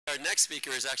next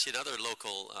speaker is actually another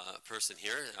local person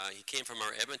here. He came from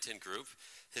our Edmonton group.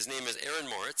 His name is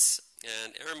Moritz,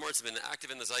 and Moritz has been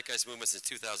active in the Zeitgeist movement since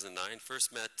 2009.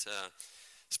 First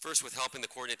with helping to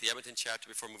coordinate the Edmonton chapter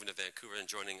before moving to Vancouver and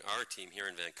joining our team here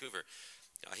in Vancouver.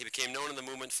 He became known in the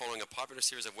movement following a popular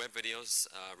series of web videos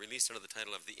released under the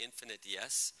title of the Infinit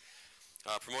Yes,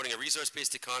 promoting a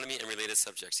resource-based economy and related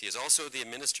subjects. He is also the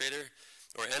administrator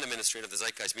of the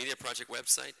Zeitgeist Media Project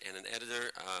website and an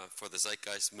editor for the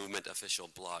Zeitgeist Movement official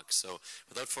blog. So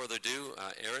without further ado,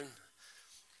 Aaron.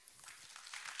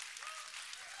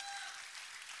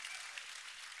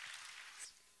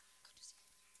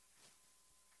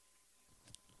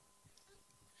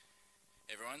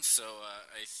 Hey everyone, so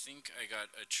I think I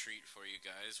got a treat for you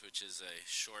guys, which is a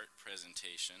short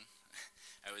presentation.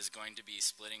 I was going to be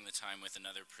splitting the time with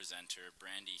another presenter,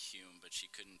 Brandy Hume, but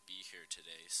she couldn't be here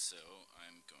today, so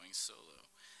I'm going solo.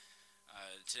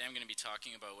 Today I'm going to be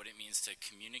talking about what it means to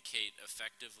communicate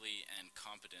effectively and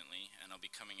competently, and I'll be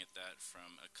coming at that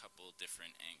from a couple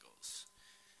different angles.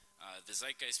 The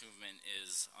Zeitgeist movement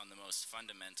is, on the most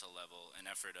fundamental level, an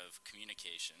effort of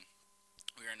communication.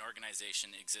 We are an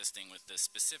organization existing with the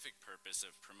specific purpose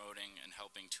of promoting and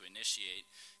helping to initiate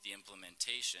the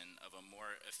implementation of a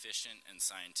more efficient and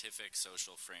scientific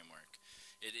social framework.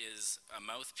 It is a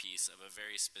mouthpiece of a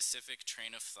very specific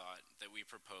train of thought that we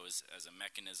propose as a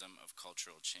mechanism of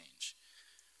cultural change,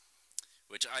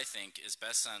 which I think is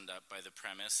best summed up by the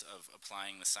premise of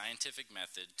applying the scientific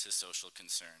method to social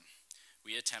concern.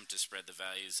 We attempt to spread the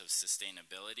values of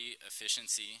sustainability,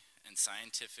 efficiency, and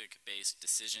scientific-based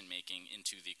decision-making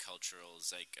into the cultural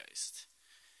zeitgeist.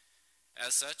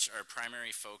 As such, our primary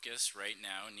focus right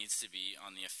now needs to be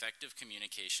on the effective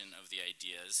communication of the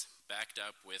ideas, backed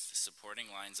up with supporting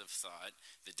lines of thought,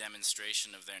 the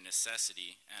demonstration of their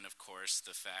necessity, and of course,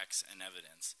 the facts and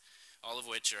evidence, all of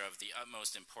which are of the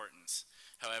utmost importance.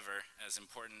 However, as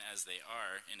important as they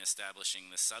are in establishing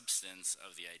the substance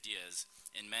of the ideas,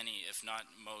 in many, if not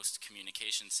most,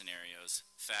 communication scenarios,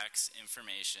 facts,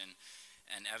 information,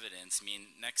 and evidence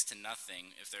mean next to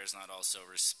nothing if there is not also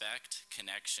respect,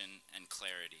 connection, and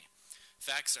clarity.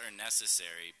 Facts are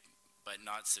necessary, but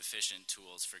not sufficient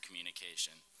tools for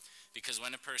communication. Because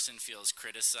when a person feels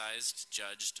criticized,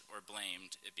 judged, or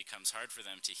blamed, it becomes hard for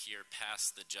them to hear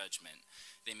past the judgment.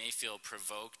 They may feel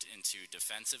provoked into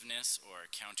defensiveness or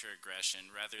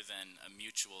counter-aggression rather than a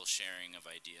mutual sharing of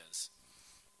ideas.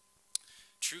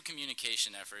 True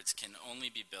communication efforts can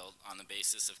only be built on the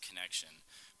basis of connection,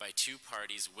 by two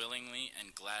parties willingly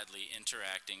and gladly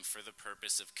interacting for the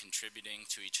purpose of contributing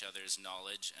to each other's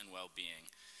knowledge and well-being.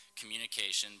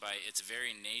 Communication, by its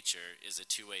very nature, is a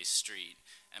two-way street,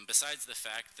 and besides the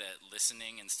fact that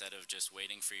listening instead of just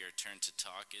waiting for your turn to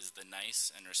talk is the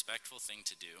nice and respectful thing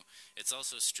to do, it's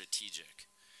also strategic.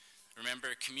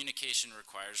 Remember, communication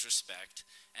requires respect,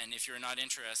 and if you're not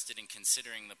interested in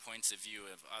considering the points of view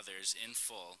of others in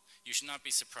full, you should not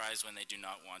be surprised when they do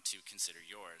not want to consider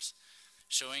yours.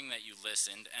 Showing that you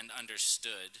listened and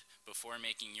understood before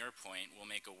making your point will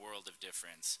make a world of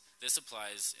difference. This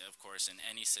applies, of course, in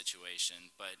any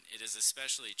situation, but it is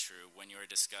especially true when you are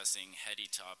discussing heady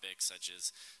topics such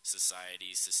as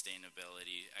society,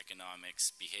 sustainability,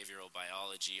 economics, behavioral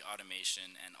biology,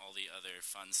 automation, and all the other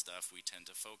fun stuff we tend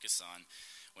to focus on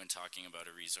when talking about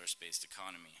a resource-based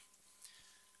economy.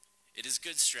 It is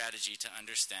good strategy to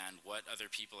understand what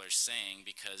other people are saying,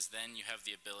 because then you have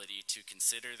the ability to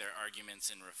consider their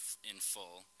arguments in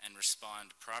full and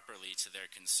respond properly to their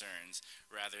concerns,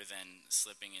 rather than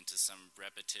slipping into some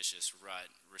repetitious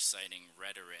rut reciting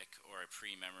rhetoric or a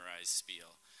pre-memorized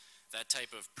spiel. That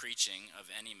type of preaching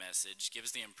of any message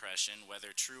gives the impression,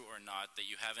 whether true or not, that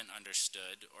you haven't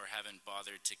understood or haven't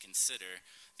bothered to consider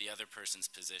the other person's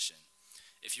position.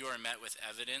 If you are met with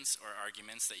evidence or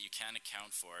arguments that you can account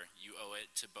for, you owe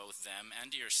it to both them and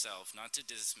to yourself not to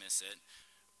dismiss it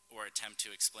or attempt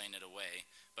to explain it away,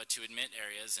 but to admit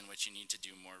areas in which you need to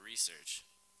do more research.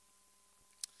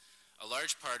 A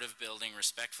large part of building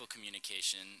respectful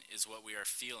communication is what we are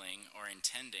feeling or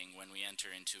intending when we enter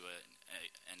into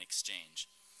an exchange.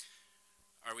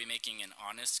 Are we making an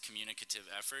honest communicative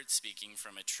effort, speaking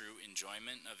from a true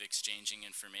enjoyment of exchanging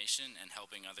information and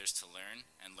helping others to learn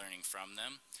and learning from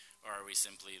them? Or are we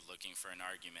simply looking for an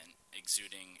argument,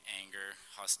 exuding anger,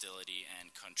 hostility,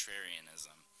 and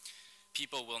contrarianism?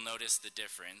 People will notice the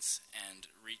difference, and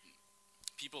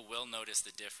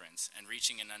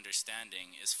reaching an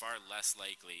understanding is far less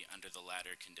likely under the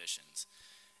latter conditions.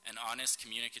 An honest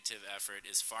communicative effort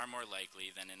is far more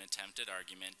likely than an attempted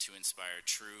argument to inspire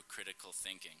true critical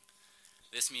thinking.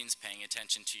 This means paying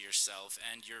attention to yourself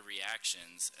and your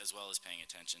reactions, as well as paying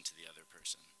attention to the other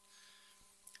person.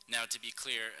 Now, to be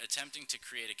clear, attempting to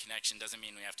create a connection doesn't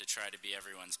mean we have to try to be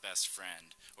everyone's best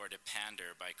friend or to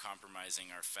pander by compromising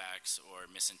our facts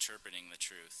or misrepresenting the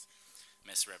truth,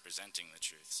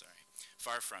 sorry.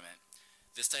 Far from it.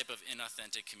 This type of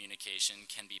inauthentic communication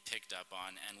can be picked up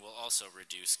on and will also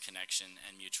reduce connection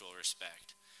and mutual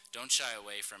respect. Don't shy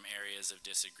away from areas of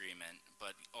disagreement,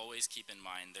 but always keep in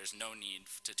mind there's no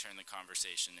need to turn the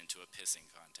conversation into a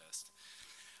pissing contest.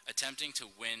 Attempting to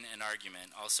win an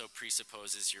argument also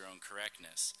presupposes your own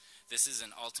correctness. This is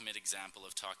an ultimate example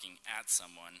of talking at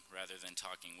someone rather than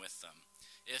talking with them.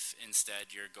 If,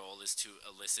 instead, your goal is to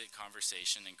elicit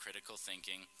conversation and critical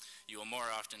thinking, you will more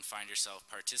often find yourself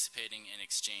participating in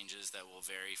exchanges that will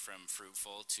vary from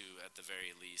fruitful to, at the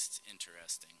very least,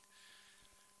 interesting.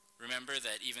 Remember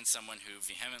that even someone who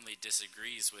vehemently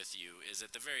disagrees with you is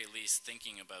at the very least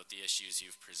thinking about the issues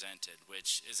you've presented,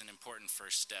 which is an important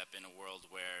first step in a world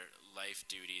where life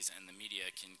duties and the media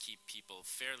can keep people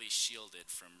fairly shielded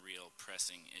from real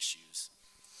pressing issues.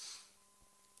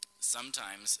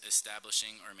 Sometimes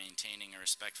establishing or maintaining a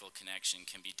respectful connection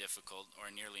can be difficult or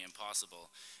nearly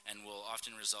impossible and will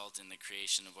often result in the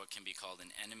creation of what can be called an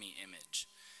enemy image.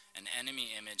 An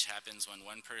enemy image happens when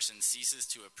one person ceases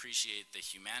to appreciate the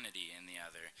humanity in the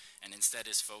other and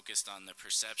instead is focused on the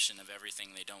perception of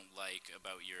everything they don't like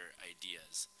about your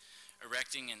ideas.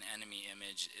 Erecting an enemy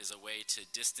image is a way to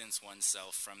distance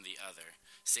oneself from the other,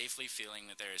 safely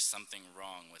feeling that there is something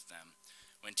wrong with them.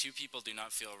 When two people do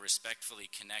not feel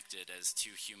respectfully connected as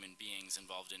two human beings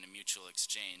involved in a mutual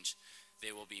exchange,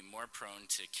 they will be more prone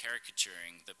to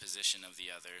caricaturing the position of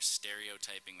the other,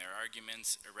 stereotyping their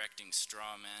arguments, erecting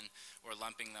straw men, or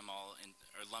lumping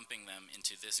them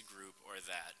into this group or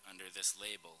that, under this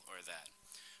label or that.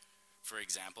 For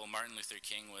example, Martin Luther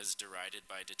King was derided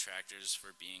by detractors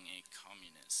for being a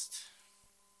communist.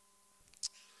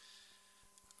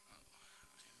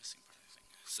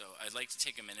 So I'd like to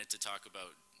take a minute to talk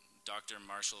about Dr.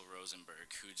 Marshall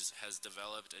Rosenberg, who has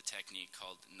developed a technique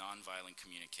called nonviolent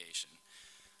communication.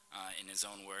 In his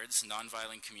own words,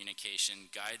 nonviolent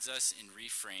communication guides us in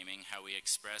reframing how we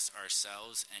express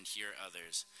ourselves and hear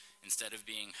others. Instead of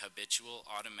being habitual,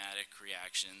 automatic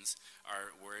reactions,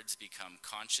 our words become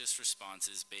conscious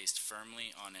responses based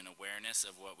firmly on an awareness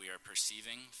of what we are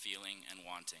perceiving, feeling, and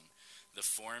wanting. The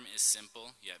form is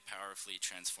simple, yet powerfully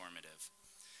transformative.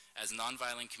 As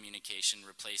nonviolent communication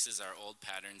replaces our old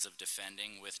patterns of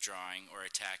defending, withdrawing, or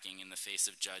attacking in the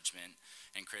face of judgment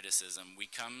and criticism, we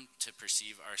come to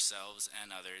perceive ourselves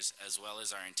and others, as well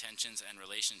as our intentions and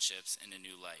relationships, in a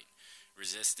new light.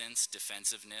 Resistance,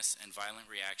 defensiveness, and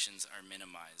violent reactions are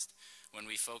minimized. When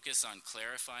we focus on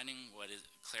clarifying what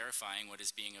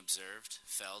is being observed,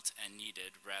 felt, and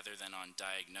needed, rather than on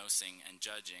diagnosing and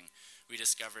judging, we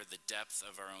discover the depth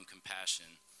of our own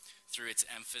compassion. Through its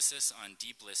emphasis on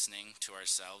deep listening to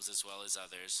ourselves as well as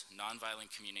others,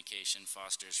 nonviolent communication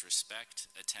fosters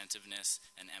respect, attentiveness,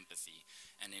 and empathy,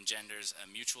 and engenders a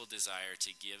mutual desire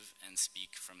to give and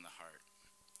speak from the heart.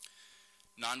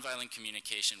 Nonviolent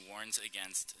communication warns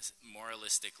against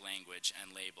moralistic language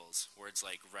and labels. Words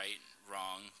like right,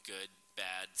 wrong, good,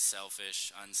 bad,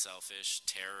 selfish, unselfish,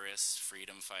 terrorists,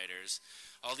 freedom fighters.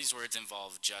 All these words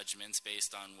involve judgments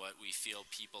based on what we feel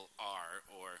people are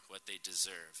or what they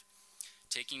deserve.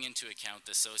 Taking into account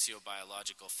the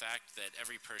socio-biological fact that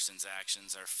every person's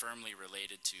actions are firmly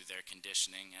related to their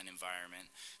conditioning and environment,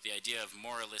 the idea of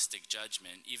moralistic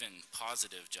judgment, even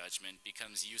positive judgment,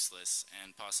 becomes useless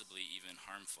and possibly even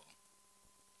harmful.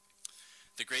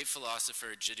 The great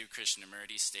philosopher Jiddu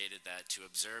Krishnamurti stated that to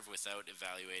observe without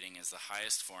evaluating is the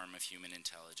highest form of human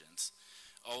intelligence.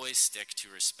 Always stick to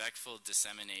respectful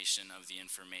dissemination of the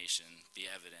information,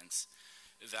 the evidence.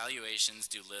 Evaluations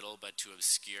do little but to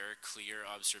obscure clear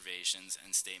observations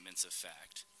and statements of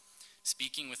fact.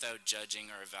 Speaking without judging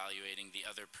or evaluating the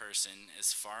other person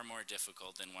is far more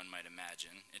difficult than one might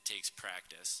imagine. It takes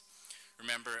practice.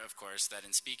 Remember, of course, that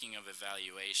in speaking of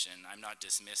evaluation, I'm not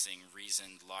dismissing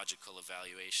reasoned, logical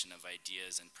evaluation of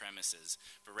ideas and premises,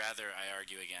 but rather I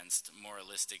argue against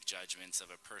moralistic judgments of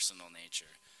a personal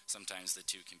nature. Sometimes the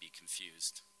two can be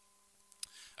confused.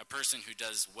 A person who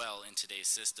does well in today's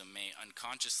system may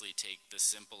unconsciously take the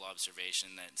simple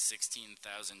observation that 16,000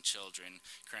 children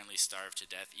currently starve to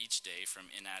death each day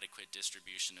from inadequate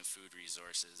distribution of food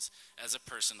resources as a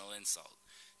personal insult.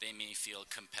 They may feel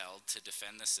compelled to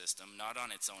defend the system not on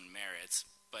its own merits,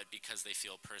 but because they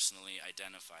feel personally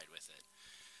identified with it.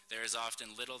 There is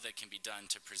often little that can be done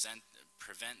to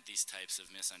prevent these types of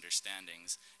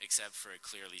misunderstandings, except for a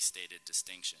clearly stated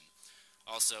distinction.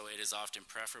 Also, it is often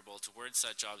preferable to word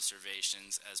such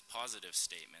observations as positive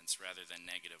statements rather than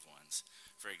negative ones.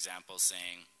 For example,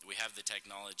 saying, "We have the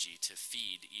technology to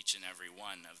feed each and every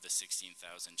one of the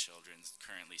 16,000 children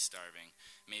currently starving,"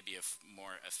 may be a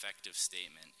more effective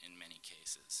statement in many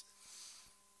cases.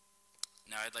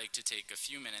 Now I'd like to take a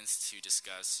few minutes to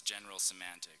discuss general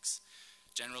semantics.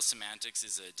 General semantics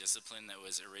is a discipline that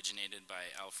was originated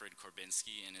by Alfred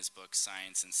Korbinski in his book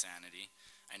Science and Sanity.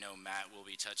 I know Matt will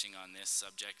be touching on this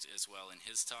subject as well in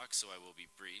his talk, so I will be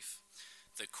brief.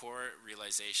 The core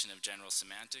realization of general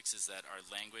semantics is that our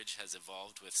language has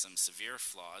evolved with some severe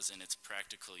flaws in its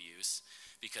practical use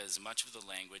because much of the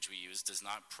language we use does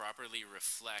not properly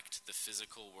reflect the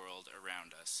physical world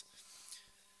around us.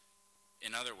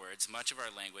 In other words, much of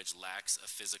our language lacks a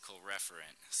physical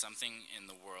referent, something in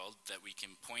the world that we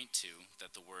can point to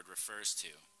that the word refers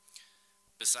to.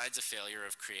 Besides a failure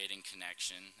of creating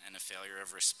connection and a failure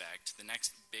of respect, the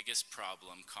next biggest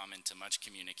problem common to much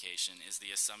communication is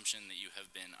the assumption that you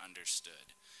have been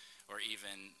understood, or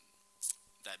even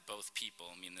that both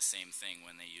people mean the same thing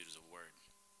when they use a word.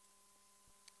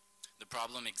 The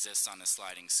problem exists on a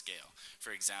sliding scale.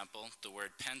 For example, the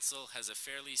word pencil has a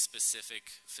fairly specific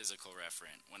physical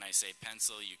referent. When I say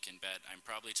pencil, you can bet I'm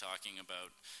probably talking about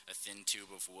a thin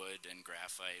tube of wood and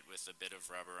graphite with a bit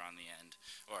of rubber on the end,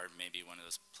 or maybe one of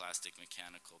those plastic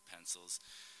mechanical pencils.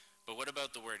 But what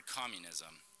about the word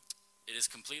communism? It is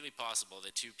completely possible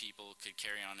that two people could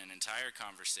carry on an entire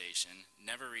conversation,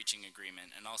 never reaching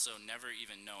agreement, and also never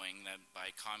even knowing that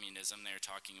by communism they're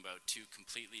talking about two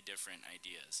completely different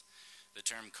ideas. The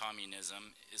term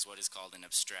communism is what is called an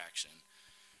abstraction.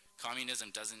 Communism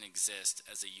doesn't exist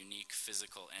as a unique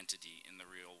physical entity in the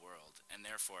real world, and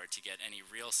therefore, to get any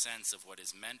real sense of what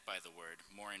is meant by the word,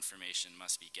 more information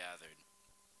must be gathered.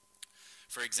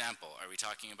 For example, are we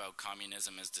talking about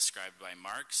communism as described by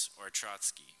Marx or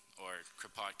Trotsky or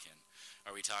Kropotkin?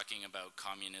 Are we talking about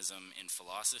communism in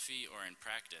philosophy or in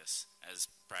practice, as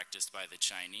practiced by the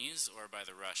Chinese or by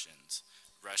the Russians?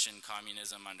 Russian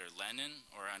communism under Lenin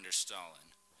or under Stalin?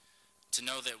 To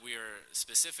know that we are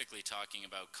specifically talking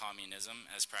about communism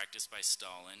as practiced by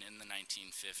Stalin in the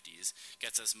 1950s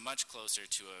gets us much closer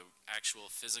to an actual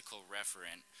physical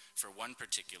referent for one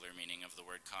particular meaning of the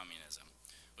word communism.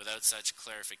 Without such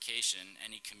clarification,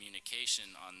 any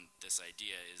communication on this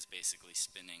idea is basically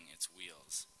spinning its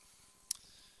wheels.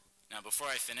 Now, before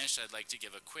I finish, I'd like to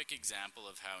give a quick example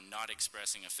of how not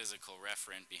expressing a physical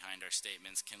referent behind our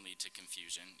statements can lead to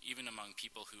confusion, even among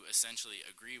people who essentially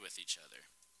agree with each other.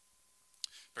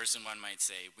 Person one might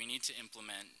say, we need to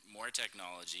implement more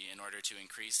technology in order to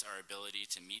increase our ability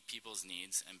to meet people's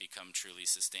needs and become truly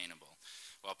sustainable.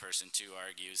 While person two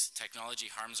argues, technology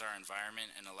harms our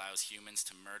environment and allows humans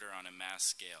to murder on a mass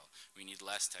scale. We need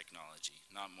less technology,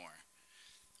 not more.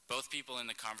 Both people in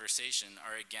the conversation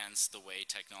are against the way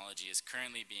technology is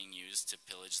currently being used to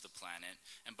pillage the planet,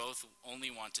 and both only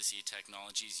want to see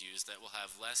technologies used that will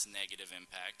have less negative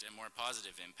impact and more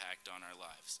positive impact on our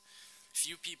lives.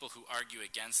 Few people who argue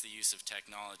against the use of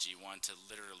technology want to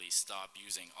literally stop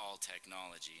using all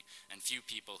technology, and few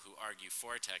people who argue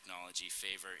for technology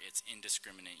favor its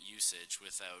indiscriminate usage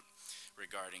without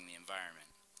regarding the environment.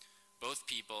 Both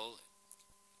people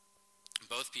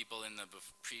in the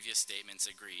previous statements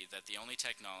agree that the only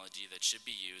technology that should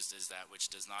be used is that which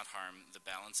does not harm the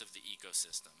balance of the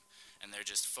ecosystem, and they're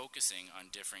just focusing on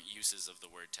different uses of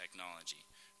the word technology.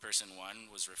 Person one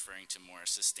was referring to more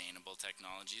sustainable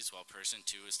technologies, while person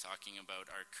two is talking about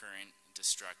our current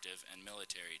destructive and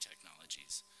military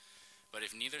technologies. But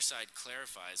if neither side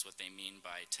clarifies what they mean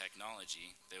by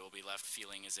technology, they will be left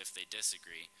feeling as if they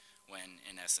disagree, when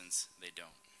in essence they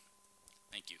don't.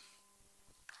 Thank you.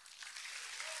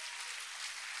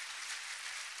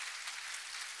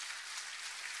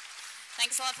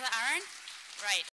 Thanks a lot for that, Aaron. Right.